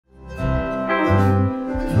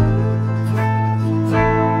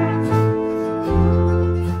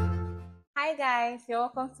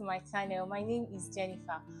welcome to my channel. My name is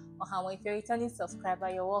Jennifer Ohamo. If you're a returning subscriber,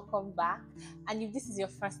 you're welcome back. And if this is your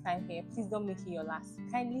first time here, please don't make it your last.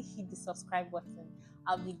 Kindly hit the subscribe button.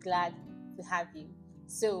 I'll be glad to have you.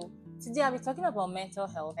 So today I'll be talking about mental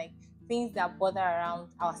health, like things that bother around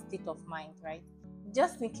our state of mind, right?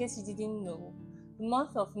 Just in case you didn't know, the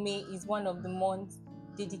month of May is one of the months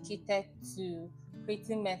dedicated to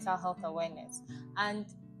creating mental health awareness. And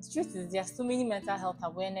the truth is, there are so many mental health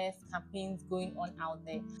awareness campaigns going on out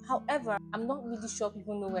there. However, I'm not really sure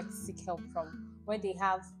people know where to seek help from when they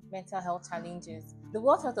have mental health challenges. The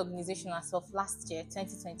World Health Organization, as of last year,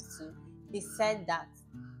 2022, they said that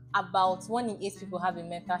about 1 in 8 people have a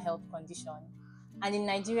mental health condition. And in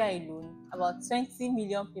Nigeria alone, about 20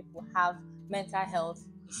 million people have mental health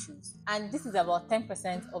issues. And this is about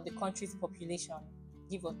 10% of the country's population,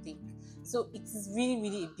 give or take. So it is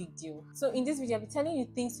really a big deal. So in this video, I'll be telling you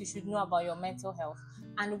things you should know about your mental health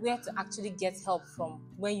and where to actually get help from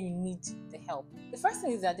when you need the help. The first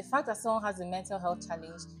thing is that the fact that someone has a mental health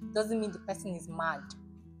challenge doesn't mean the person is mad.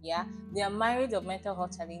 Yeah, there are myriad of mental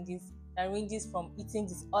health challenges that ranges from eating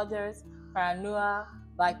disorders, paranoia,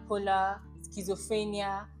 bipolar,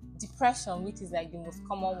 schizophrenia, depression, which is like the most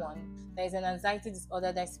common one. There is an anxiety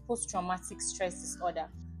disorder, there is post-traumatic stress disorder.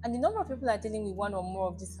 And the number of people are dealing with one or more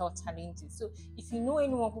of these health challenges. So if you know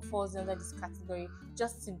anyone who falls under this category,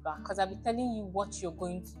 just sit back, because I'll be telling you what you're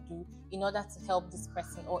going to do in order to help this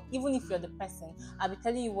person. Or even if you're the person, I'll be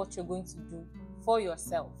telling you what you're going to do for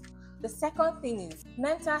yourself. The second thing is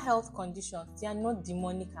mental health conditions. They are not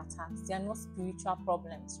demonic attacks. They are not spiritual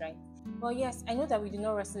problems, right? Well, yes, I know that we do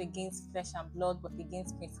not wrestle against flesh and blood, but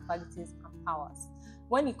against principalities and powers.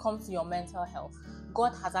 When it comes to your mental health,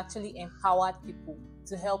 God has actually empowered people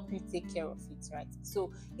to help you take care of it, right?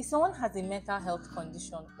 So if someone has a mental health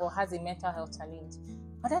condition or has a mental health challenge,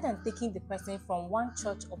 rather than taking the person from one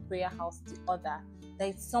church or prayer house to the other, there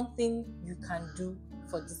is something you can do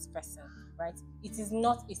for this person, right? It is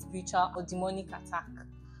not a spiritual or demonic attack.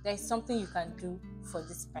 There is something you can do for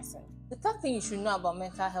this person. The third thing you should know about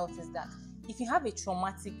mental health is that if you have a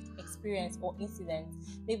traumatic experience or incident,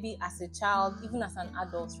 maybe as a child, even as an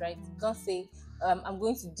adult, right? Don't say, I'm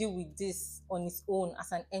going to deal with this on its own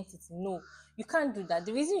as an entity. No, you can't do that.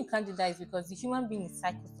 The reason you can't do that is because the human being is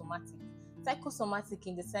psychosomatic. Psychosomatic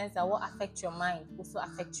in the sense that what affects your mind also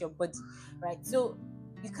affects your body, right? So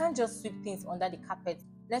you can't just sweep things under the carpet.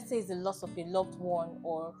 Let's say it's the loss of a loved one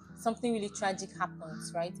or something really tragic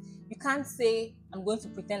happens, right? You can't say, I'm going to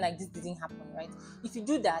pretend like this didn't happen, right? If you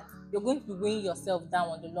do that, you're going to be weighing yourself down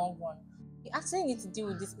on the long run. You actually need to deal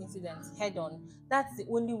with this incident head on. That's the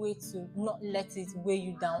only way to not let it weigh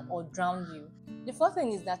you down or drown you. The fourth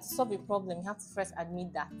thing is that to solve a problem, you have to first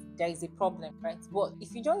admit that there is a problem, right? But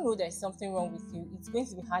if you don't know there's something wrong with you, it's going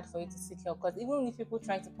to be hard for you to seek help, because even if people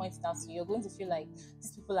try to point it out to you, you're going to feel like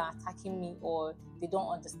these people are attacking me or they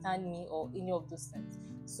don't understand me or any of those things.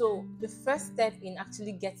 So the first step in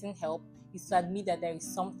actually getting help is to admit that there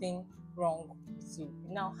is something wrong with you.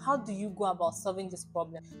 Now, how do you go about solving this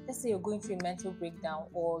problem? Let's say you're going through a mental breakdown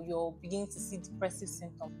or you're beginning to see depressive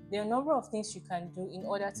symptoms. There are a number of things you can do in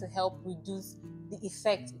order to help reduce the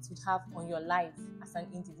effect it would have on your life as an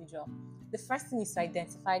individual. The first thing is to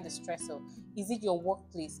identify the stressor. Is it your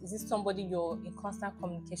workplace? Is it somebody you're in constant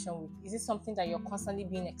communication with? Is it something that you're constantly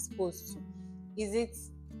being exposed to? Is it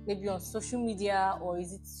maybe on social media, or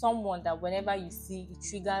is it someone that whenever you see it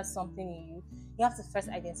triggers something in you? You have to first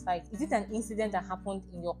identify it. Is it an incident that happened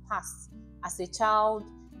in your past as a child?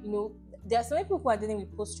 There are so many people who are dealing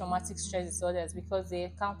with post-traumatic stress disorders because they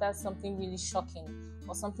encountered something really shocking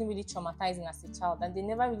or something really traumatizing as a child, and they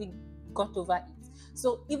never really got over it.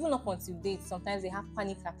 So even up until date, sometimes they have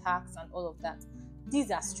panic attacks and all of that. These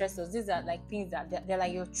are stressors. These are like things that they're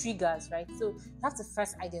like your triggers, right? So you have to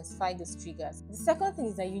first identify those triggers. The second thing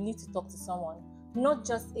is that you need to talk to someone, not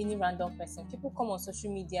just any random person. People come on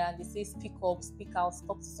social media and they say, speak up, speak out,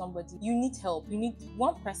 talk to somebody. You need help. You need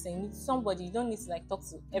one person, you need somebody. You don't need to like talk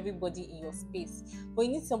to everybody in your space, but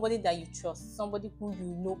you need somebody that you trust, somebody who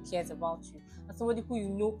you know cares about you, and somebody who you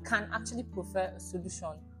know can actually provide a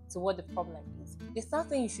solution to what the problem is. The third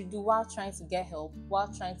thing you should do while trying to get help,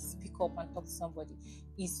 while trying to speak up and talk to somebody,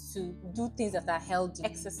 is to do things that are healthy.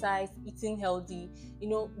 Exercise, eating healthy.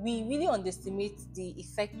 We really underestimate the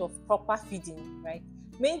effect of proper feeding, right?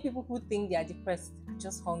 Many people who think they are depressed are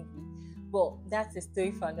just hungry. But that's a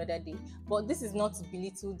story for another day. But this is not to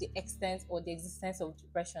belittle the extent or the existence of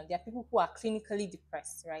depression. There are people who are clinically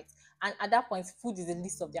depressed, right? And at that point, food is the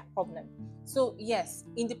least of their problem. So yes,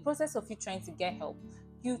 in the process of you trying to get help,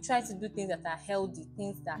 you try to do things that are healthy,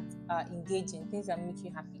 things that are engaging, things that make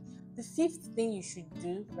you happy. The fifth thing you should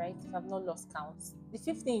do, right, if I've not lost count, The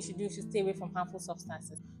fifth thing you should do is to stay away from harmful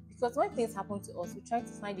substances. Because when things happen to us, we try to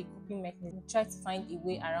find a coping mechanism, we try to find a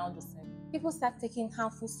way around the thing. People start taking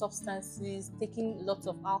harmful substances, taking lots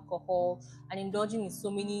of alcohol, and indulging in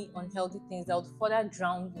so many unhealthy things that would further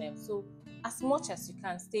drown them. So, as much as you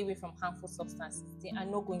can, stay away from harmful substances. They are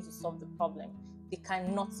not going to solve the problem. They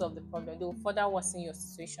cannot solve the problem. They will further worsen your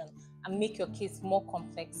situation and make your case more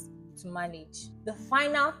complex to manage. The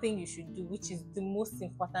final thing you should do, which is the most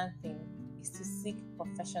important thing, is to seek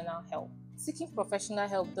professional help. Seeking professional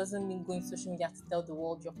help doesn't mean going social media to tell the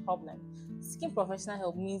world your problem. Seeking professional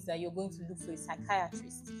help means that you're going to look for a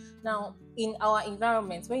psychiatrist. Now, in our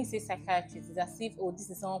environment, when you say psychiatrist, it's as if, oh, this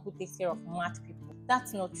is someone who takes care of mad people.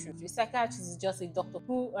 That's not true. A psychiatrist is just a doctor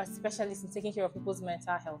who are specialists in taking care of people's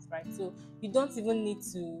mental health, right? So you don't even need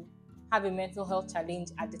to have a mental health challenge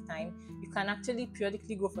at the time. You can actually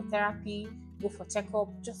periodically go for therapy, go for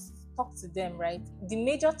checkup, just talk to them, right? The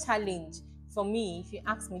major challenge for me, if you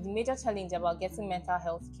ask me, the major challenge about getting mental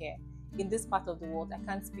health care in this part of the world, I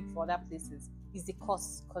can't speak for other places, is the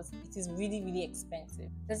cost, because it is really, really expensive.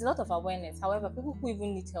 There's a lot of awareness. However, people who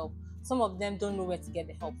even need help, some of them don't know where to get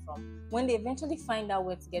the help from. When they eventually find out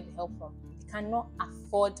where to get the help from, they cannot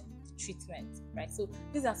afford the treatment, right? So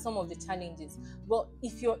these are some of the challenges. But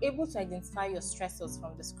if you're able to identify your stressors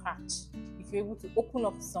from the scratch, if you're able to open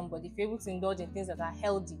up to somebody, if you're able to indulge in things that are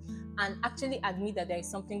healthy and actually admit that there is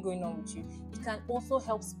something going on with you, it can also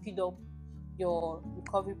help speed up your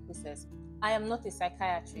recovery process. I am not a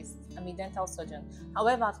psychiatrist, I'm a dental surgeon.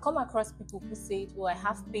 However, I've come across people who say, oh, I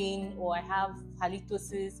have pain, or I have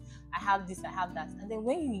halitosis, I have this, I have that. And then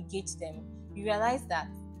when you engage them, you realize that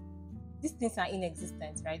these things are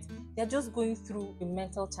inexistent, right? They're just going through a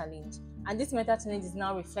mental challenge. And this mental challenge is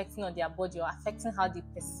now reflecting on their body or affecting how they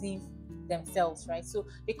perceive themselves, right? So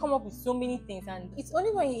they come up with so many things, and it's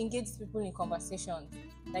only when you engage people in conversation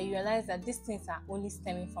that you realize that these things are only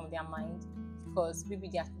stemming from their mind, because maybe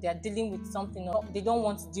they are dealing with something, or they don't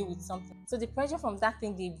want to deal with something. So the pressure from that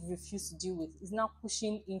thing they refuse to deal with is now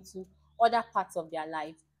pushing into other parts of their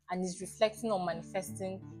life and is reflecting or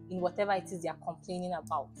manifesting in whatever it is they are complaining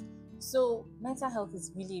about. So mental health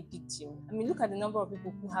is really a big deal. I mean, look at the number of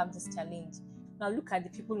people who have this challenge. Now look at the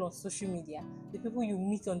people on social media, the people you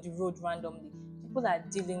meet on the road randomly. People are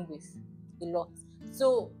dealing with a lot.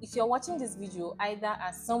 So if you're watching this video either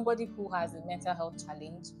as somebody who has a mental health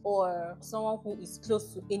challenge or someone who is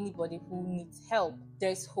close to anybody who needs help, there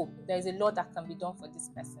is hope. There is a lot that can be done for this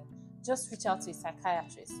person. Just reach out to a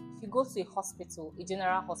psychiatrist. If you go to a hospital, a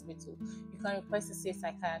general hospital, you can request to see a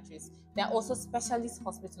psychiatrist. There are also specialist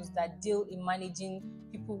hospitals that deal in managing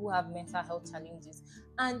people who have mental health challenges.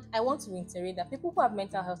 And I want to reiterate that people who have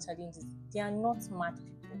mental health challenges, they are not mad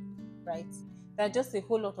people, right? There are just a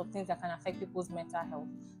whole lot of things that can affect people's mental health.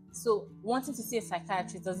 So wanting to see a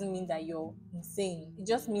psychiatrist doesn't mean that you're insane. It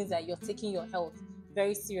just means that you're taking your health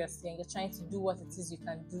very seriously and you're trying to do what it is you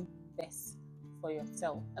can do best for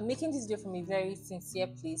yourself. I'm making this video from a very sincere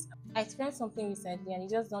place. I experienced something recently and it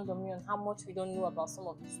just dawned on me on how much we don't know about some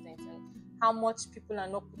of these things and how much people are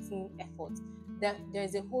not putting effort. There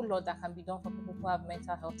is a whole lot that can be done for people who have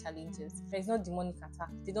mental health challenges. There is no demonic attack.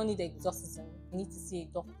 They don't need exorcism. They need to see a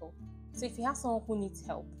doctor. So if you have someone who needs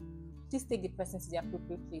help, please take the person to the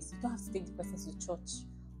appropriate place. You don't have to take the person to church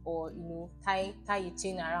or, tie a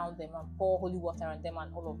chain around them and pour holy water on them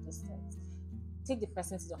and all of those things. Take the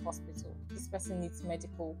person to the hospital. This person needs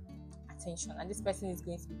medical attention and this person is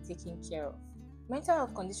going to be taken care of. Mental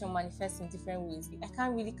health condition manifests in different ways. I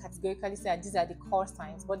can't really categorically say that these are the core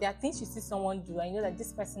signs, but there are things you see someone do and you know that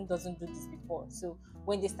this person doesn't do this before. So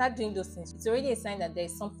when they start doing those things, it's already a sign that there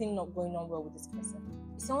is something not going on well with this person.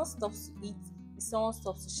 If someone stops to eat, if someone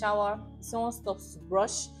stops to shower, if someone stops to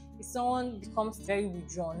brush, if someone becomes very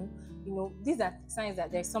withdrawn, these are signs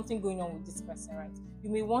that there's something going on with this person, right? You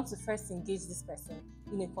may want to first engage this person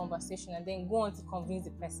in a conversation and then go on to convince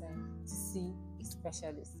the person to see a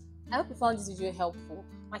specialist. I hope you found this video helpful.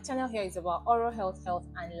 My channel here is about oral health,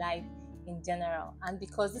 and life in general. And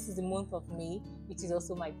because this is the month of May, which is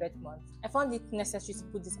also my birth month, I found it necessary to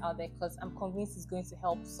put this out there because I'm convinced it's going to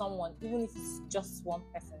help someone, even if it's just one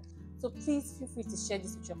person. So please feel free to share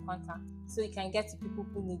this with your contact so you can get to people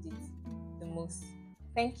who need it the most.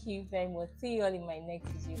 Thank you very much. See you all in my next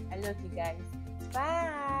video. I love you guys.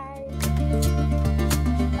 Bye.